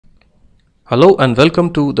Hello and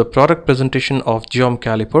welcome to the product presentation of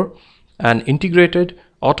GeomCaliper, an integrated,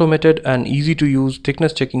 automated and easy to use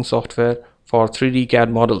thickness checking software for 3D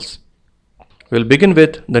CAD models. We'll begin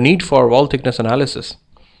with the need for wall thickness analysis.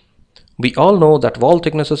 We all know that wall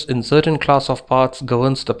thicknesses in certain class of parts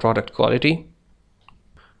governs the product quality.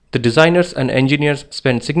 The designers and engineers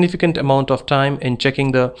spend significant amount of time in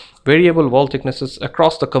checking the variable wall thicknesses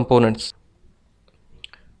across the components.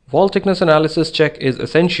 Wall thickness analysis check is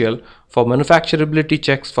essential for manufacturability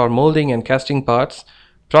checks for molding and casting parts,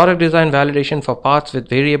 product design validation for parts with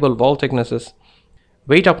variable wall thicknesses,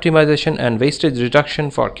 weight optimization and wastage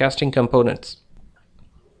reduction for casting components.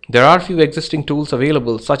 There are few existing tools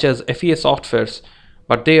available such as FEA softwares,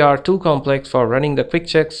 but they are too complex for running the quick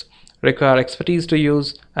checks, require expertise to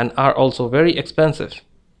use, and are also very expensive.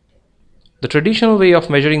 The traditional way of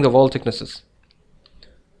measuring the wall thicknesses.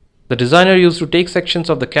 The designer used to take sections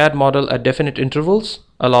of the CAD model at definite intervals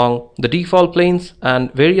along the default planes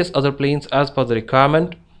and various other planes as per the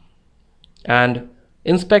requirement and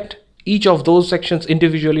inspect each of those sections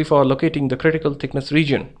individually for locating the critical thickness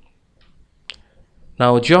region.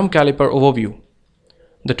 Now GeomCaliper Overview,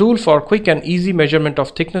 the tool for quick and easy measurement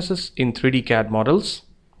of thicknesses in 3D CAD models.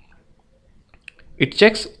 It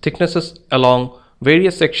checks thicknesses along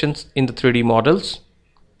various sections in the 3D models.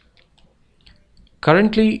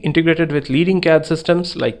 Currently integrated with leading CAD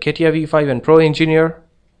systems like Catia V5 and ProE Engineer.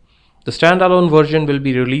 The standalone version will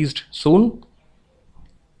be released soon,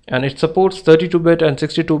 and it supports 32-bit and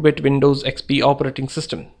 62-bit Windows XP operating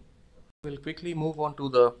system. We'll quickly move on to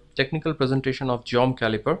the technical presentation of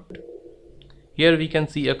GeomCaliper. Here we can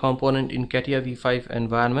see a component in Catia V5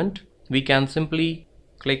 environment. We can simply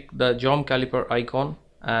click the GeomCaliper icon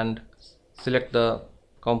and select the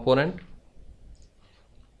component.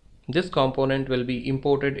 This component will be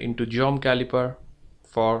imported into GeomCaliper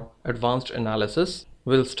for advanced analysis.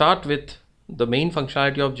 We'll start with the main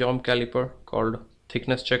functionality of GeomCaliper called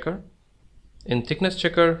thickness checker. In thickness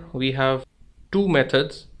checker we have two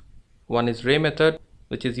methods. One is ray method,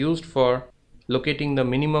 which is used for locating the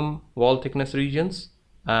minimum wall thickness regions,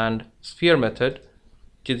 and sphere method,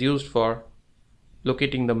 which is used for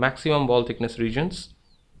locating the maximum wall thickness regions.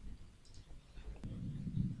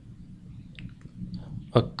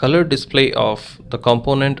 A color display of the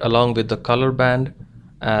component along with the color band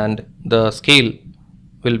and the scale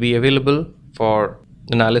will be available for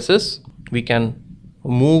analysis. We can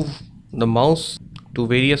move the mouse to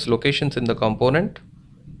various locations in the component.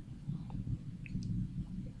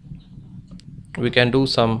 We can do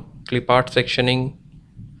some clip art sectioning,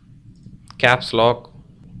 caps lock,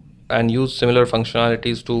 and use similar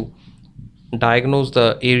functionalities to diagnose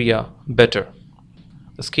the area better.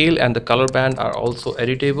 The scale and the color band are also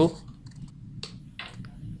editable.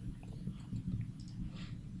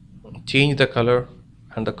 Change the color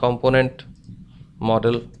and the component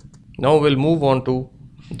model. Now we'll move on to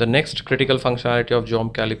the next critical functionality of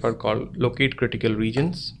GeomCaliper called locate critical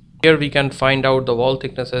regions. Here we can find out the wall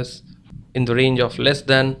thicknesses in the range of less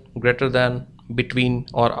than, greater than, between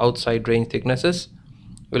or outside range thicknesses.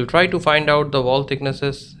 We'll try to find out the wall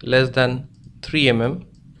thicknesses less than 3 mm.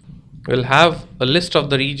 We'll have a list of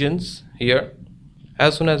the regions here.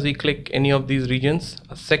 As soon as we click any of these regions,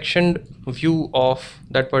 a sectioned view of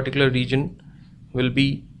that particular region will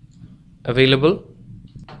be available.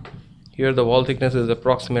 Here the wall thickness is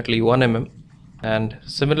approximately 1 mm, and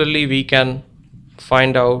similarly we can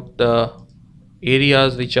find out the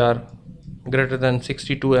areas which are greater than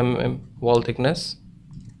 62 mm wall thickness.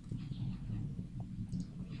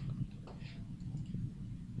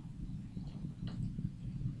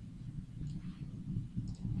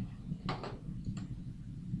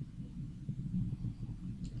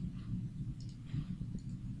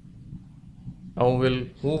 Now we'll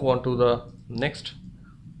move on to the next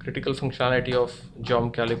critical functionality of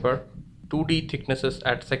GeomCaliper, 2D thicknesses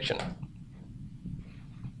at section.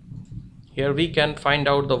 Here we can find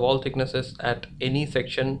out the wall thicknesses at any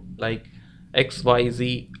section like X, Y,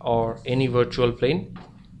 Z or any virtual plane.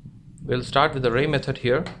 We'll start with the ray method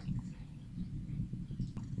here.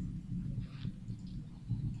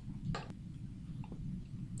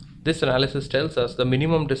 This analysis tells us the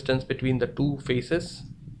minimum distance between the two faces,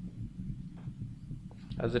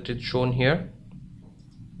 as it is shown here.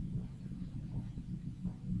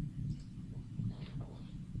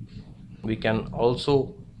 We can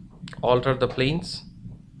also alter the planes.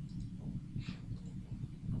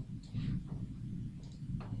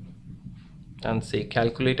 And say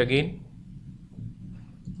calculate again.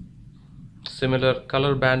 Similar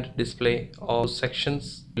color band display of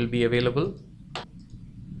sections will be available.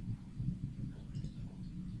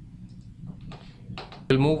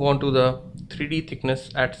 We'll move on to the 3D thickness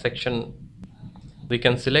at section We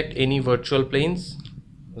can select any virtual planes,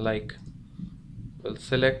 like we'll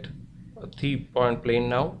select a 3-point plane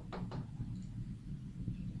now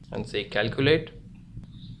and say calculate.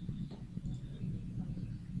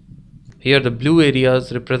 Here the blue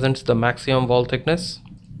areas represents the maximum wall thickness.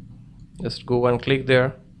 Just go and click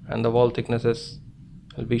there and the wall thicknesses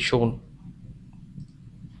will be shown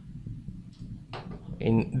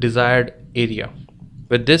in desired area.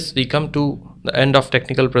 With this we come to the end of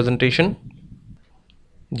technical presentation.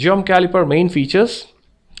 GeomCaliper main features: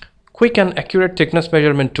 quick and accurate thickness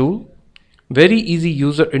measurement tool, very easy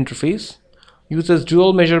user interface, uses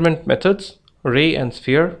dual measurement methods, ray and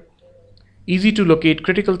sphere, easy to locate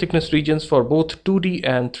critical thickness regions for both 2D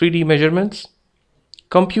and 3D measurements,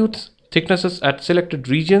 computes thicknesses at selected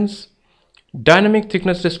regions, dynamic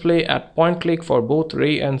thickness display at point click for both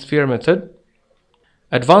ray and sphere method,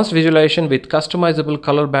 advanced visualization with customizable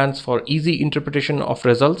color bands for easy interpretation of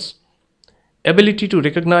results, ability to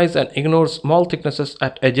recognize and ignore small thicknesses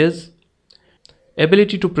at edges,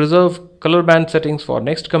 ability to preserve color band settings for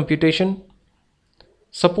next computation,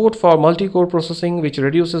 support for multi-core processing which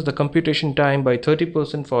reduces the computation time by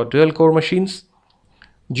 30% for dual-core machines.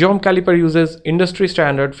 GeomCaliper uses industry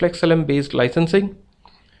standard FlexLM based licensing.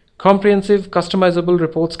 Comprehensive customizable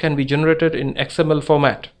reports can be generated in XML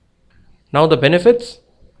format. Now the benefits: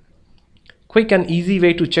 quick and easy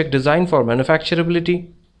way to check design for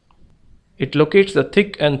manufacturability. It locates the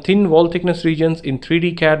thick and thin wall thickness regions in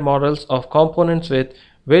 3D CAD models of components with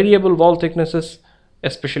variable wall thicknesses,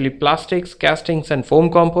 especially plastics, castings and foam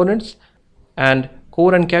components, and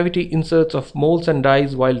core and cavity inserts of molds and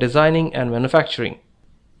dies while designing and manufacturing.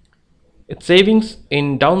 Its savings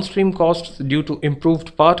in downstream costs due to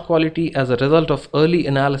improved part quality as a result of early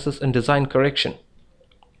analysis and design correction.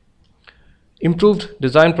 Improved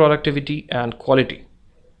design productivity and quality.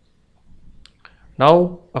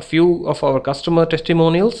 Now a few of our customer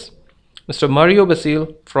testimonials. Mr. Mario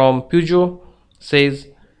Basil from Peugeot says,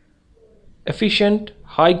 efficient,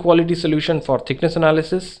 high quality solution for thickness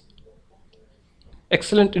analysis,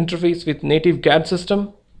 excellent interface with native CAD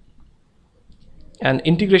system, and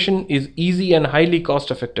integration is easy and highly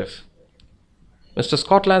cost effective. Mr.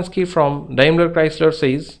 Scott Lansky from Daimler Chrysler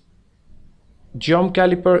says,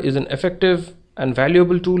 GeomCaliper is an effective and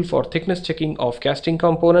valuable tool for thickness checking of casting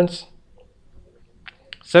components.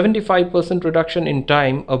 75% reduction in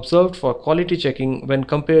time observed for quality checking when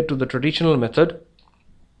compared to the traditional method.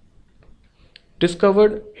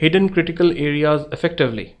 Discovered hidden critical areas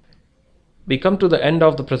effectively. We come to the end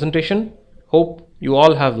of the presentation. Hope you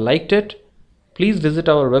all have liked it. Please visit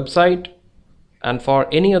our website, and for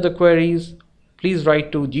any other queries, please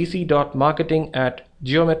write to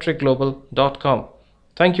gc.marketing@geometricglobal.com.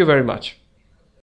 Thank you very much.